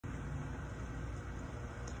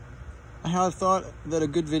I thought that a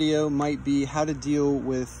good video might be how to deal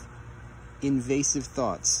with invasive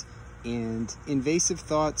thoughts. And invasive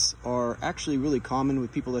thoughts are actually really common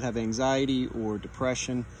with people that have anxiety or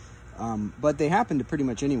depression, but they happen to pretty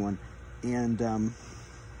much anyone. And you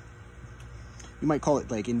might call it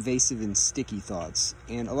like invasive and sticky thoughts.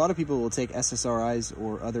 And a lot of people will take SSRIs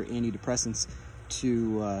or other antidepressants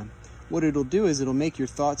to, what it'll do is it'll make your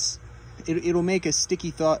thoughts, it'll make a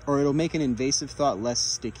sticky thought, or it'll make an invasive thought less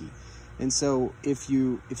sticky. And so if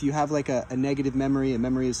you have like a negative memory, a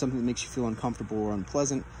memory of something that makes you feel uncomfortable or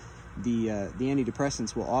unpleasant, the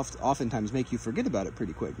antidepressants will oftentimes make you forget about it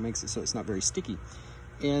pretty quick. It makes it so it's not very sticky.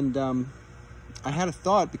 And I had a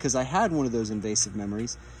thought because I had one of those invasive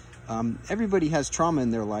memories. Everybody has trauma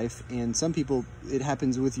in their life, and some people, it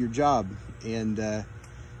happens with your job. And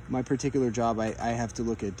my particular job, I have to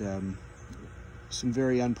look at some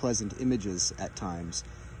very unpleasant images at times.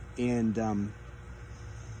 And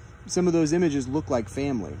some of those images look like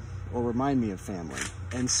family or remind me of family.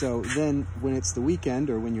 And so then when it's the weekend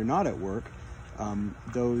or when you're not at work,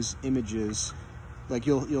 those images, like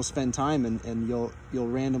you'll spend time and you'll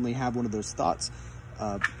randomly have one of those thoughts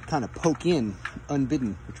kind of poke in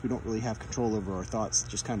unbidden, which we don't really have control over our thoughts. It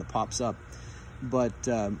just kind of pops up. But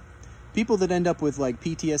people that end up with like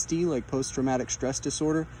PTSD, like post-traumatic stress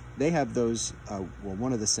disorder, they have those, well,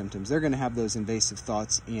 one of the symptoms, they're going to have those invasive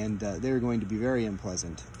thoughts, and they're going to be very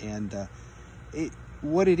unpleasant. And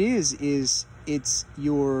what it is it's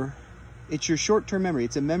your short-term memory.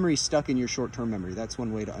 It's a memory stuck in your short-term memory. That's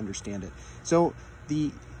one way to understand it. So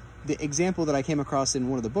the example that I came across in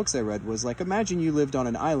one of the books I read was like, imagine you lived on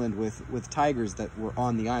an island with tigers that were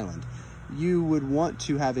on the island. You would want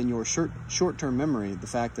to have in your short-term memory the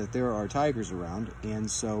fact that there are tigers around,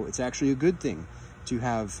 and so it's actually a good thing to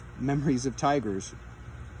have memories of tigers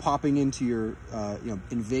popping into your,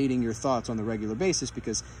 invading your thoughts on the regular basis,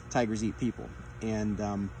 because tigers eat people.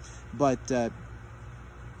 And but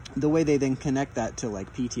the way they then connect that to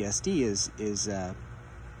like PTSD is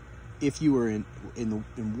if you were in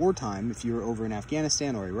wartime, if you were over in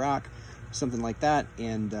Afghanistan or Iraq, something like that,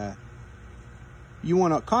 and you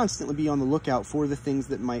want to constantly be on the lookout for the things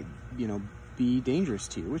that might, be dangerous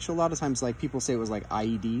to you, which a lot of times, like, people say it was like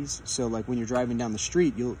IEDs. So like when you're driving down the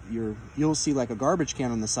street, you'll see like a garbage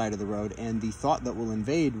can on the side of the road, and the thought that will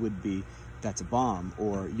invade would be, that's a bomb.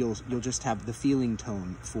 Or you'll just have the feeling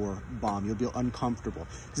tone for bomb. You'll be uncomfortable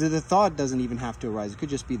because the thought doesn't even have to arise. It could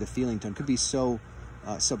just be the feeling tone. It could be so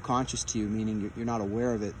subconscious to you, meaning you're not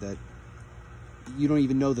aware of it, that you don't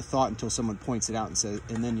even know the thought until someone points it out and says,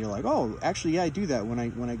 and then you're like, oh, actually, yeah, I do that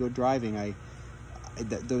when I go driving.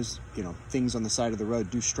 Those things on the side of the road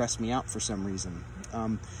do stress me out for some reason.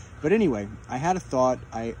 But anyway, I had a thought.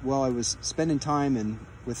 I was spending time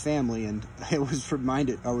with family, and I was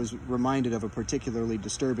reminded of a particularly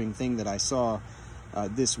disturbing thing that I saw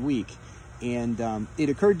this week, and it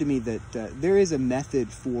occurred to me that there is a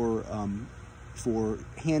method for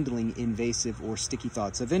handling invasive or sticky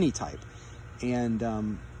thoughts of any type. And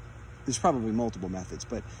there's probably multiple methods,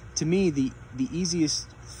 but to me, the easiest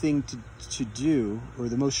thing to do, or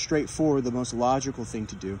the most straightforward, the most logical thing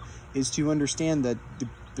to do, is to understand that,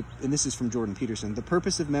 and this is from Jordan Peterson, the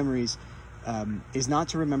purpose of memories is not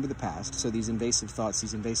to remember the past. So these invasive thoughts,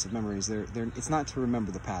 these invasive memories, it's not to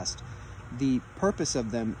remember the past. The purpose of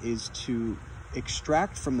them is to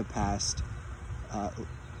extract from the past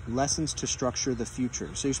lessons to structure the future.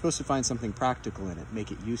 So you're supposed to find something practical in it,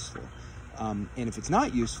 make it useful. And if it's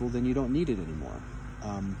not useful, then you don't need it anymore.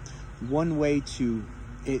 One way to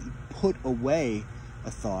put away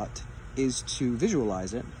a thought is to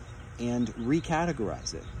visualize it and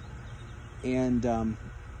recategorize it. And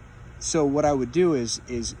so what I would do is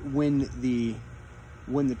when the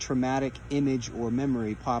traumatic image or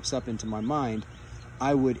memory pops up into my mind,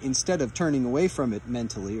 I would, instead of turning away from it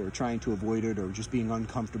mentally or trying to avoid it or just being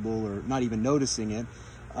uncomfortable or not even noticing it,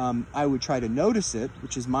 I would try to notice it,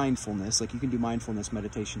 which is mindfulness. Like, you can do mindfulness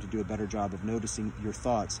meditation to do a better job of noticing your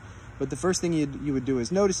thoughts. But the first thing you would do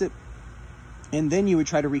is notice it, and then you would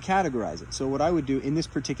try to recategorize it. So what I would do in this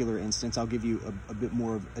particular instance, I'll give you a bit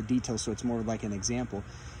more of a detail so it's more like an example,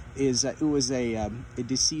 is it was a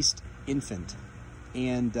deceased infant.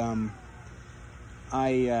 And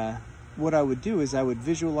what I would do is I would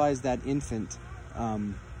visualize that infant,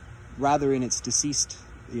 rather in its deceased,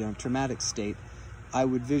 traumatic state. I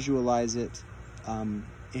would visualize it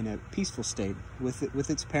in a peaceful state with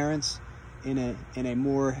its parents in a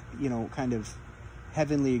more kind of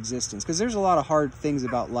heavenly existence, because there's a lot of hard things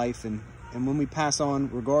about life, and when we pass on,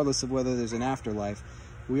 regardless of whether there's an afterlife,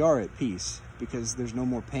 we are at peace because there's no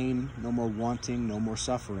more pain, no more wanting, no more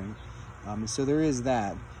suffering. So there is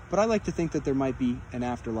that. But I like to think that there might be an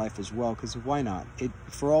afterlife as well, because why not?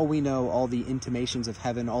 For all we know, all the intimations of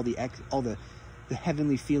heaven, all the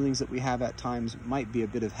heavenly feelings that we have at times might be a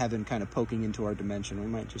bit of heaven kind of poking into our dimension. We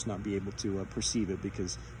might just not be able to perceive it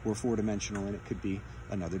because we're four-dimensional, and it could be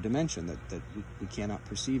another dimension that we cannot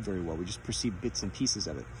perceive very well. We just perceive bits and pieces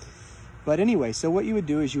of it. But anyway, so what you would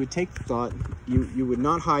do is you would take the thought, you would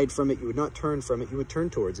not hide from it, you would not turn from it, you would turn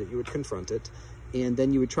towards it, you would confront it, and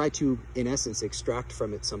then you would try to, in essence, extract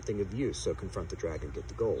from it something of use. So confront the dragon, get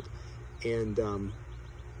the gold. And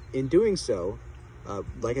in doing so,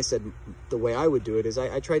 like I said, the way I would do it is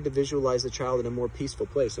I tried to visualize the child in a more peaceful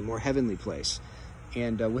place, a more heavenly place,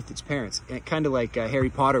 and with its parents. And kind of like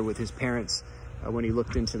Harry Potter with his parents when he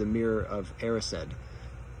looked into the mirror of Erised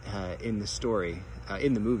in the story,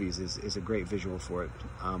 in the movies, is a great visual for it.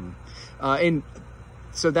 And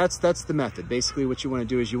so that's the method. Basically, what you want to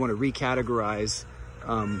do is you want to recategorize.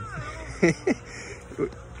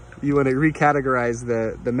 You want to recategorize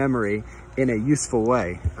the memory in a useful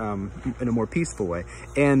way, in a more peaceful way.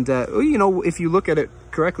 And you know, if you look at it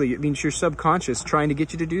correctly, it means your subconscious trying to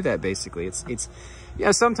get you to do that. Basically, it's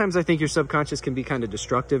yeah. Sometimes I think your subconscious can be kind of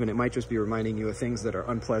destructive, and it might just be reminding you of things that are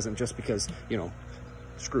unpleasant, just because, you know,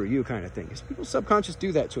 screw you kind of thing. People's subconscious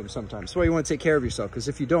do that to them sometimes. That's why you want to take care of yourself, because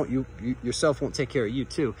if you don't, you yourself won't take care of you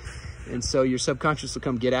too. And so your subconscious will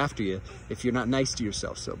come get after you if you're not nice to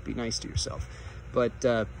yourself. So be nice to yourself.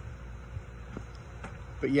 But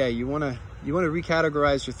yeah, you want to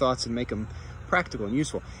recategorize your thoughts and make them practical and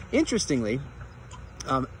useful. Interestingly,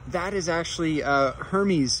 that is actually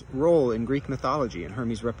Hermes' role in Greek mythology, and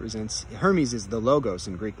Hermes is the Logos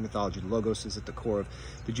in Greek mythology. The Logos is at the core of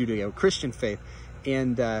the Judeo-Christian faith.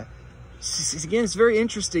 And again, it's very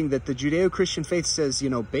interesting that the Judeo-Christian faith says,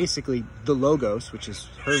 you know, basically the Logos, which is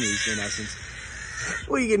Hermes in essence.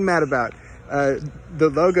 What are you getting mad about? The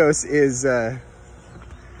Logos is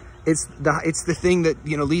it's the thing that,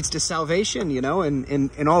 you know, leads to salvation, you know,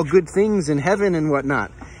 and all good things in heaven and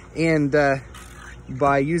whatnot. And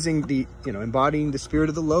by using embodying the spirit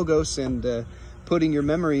of the Logos and putting your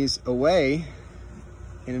memories away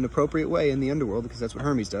in an appropriate way in the underworld, because that's what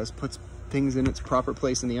Hermes does, puts things in its proper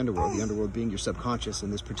place in the underworld being your subconscious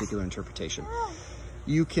in this particular interpretation.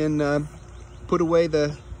 You can put away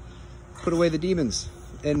the demons.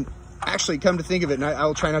 And actually, come to think of it, and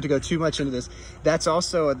I'll try not to go too much into this, that's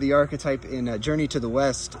also the archetype in Journey to the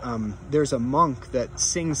West. There's a monk that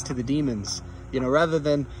sings to the demons. You know, rather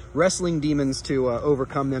than wrestling demons to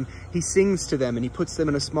overcome them, he sings to them, and he puts them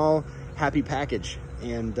in a small, happy package.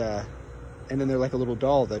 And then they're like a little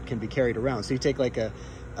doll that can be carried around. So you take like an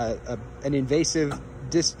invasive,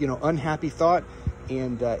 unhappy thought,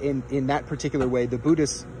 and in that particular way, the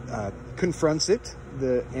Buddhist confronts it,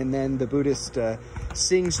 and then the Buddhist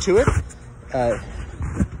sings to it,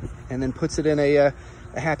 and then puts it in a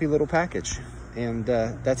happy little package. And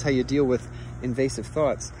that's how you deal with invasive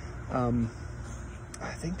thoughts.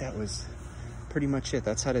 I think that was pretty much it.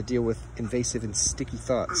 That's how to deal with invasive and sticky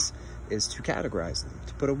thoughts, is to categorize them,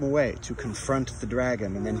 to put them away, to confront the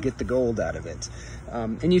dragon, and then get the gold out of it.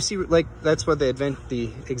 And you see, like, that's what the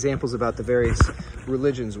examples about the various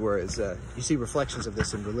religions were, is you see reflections of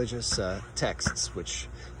this in religious texts, which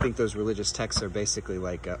I think those religious texts are basically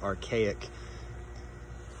like archaic.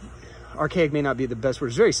 Archaic may not be the best word.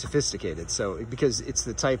 It's very sophisticated. So because it's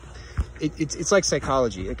the type, it's like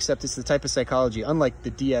psychology, except it's the type of psychology, unlike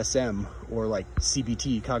the DSM or like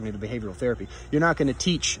CBT, cognitive behavioral therapy. You're not going to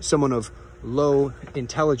teach someone of low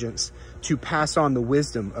intelligence to pass on the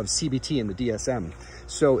wisdom of CBT and the DSM.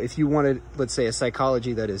 So if you wanted, let's say, a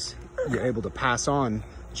psychology that is, you're able to pass on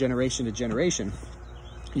generation to generation,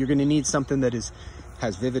 you're going to need something that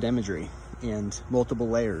has vivid imagery and multiple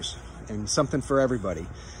layers and something for everybody.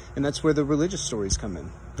 And that's where the religious stories come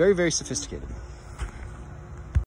in. Very, very sophisticated.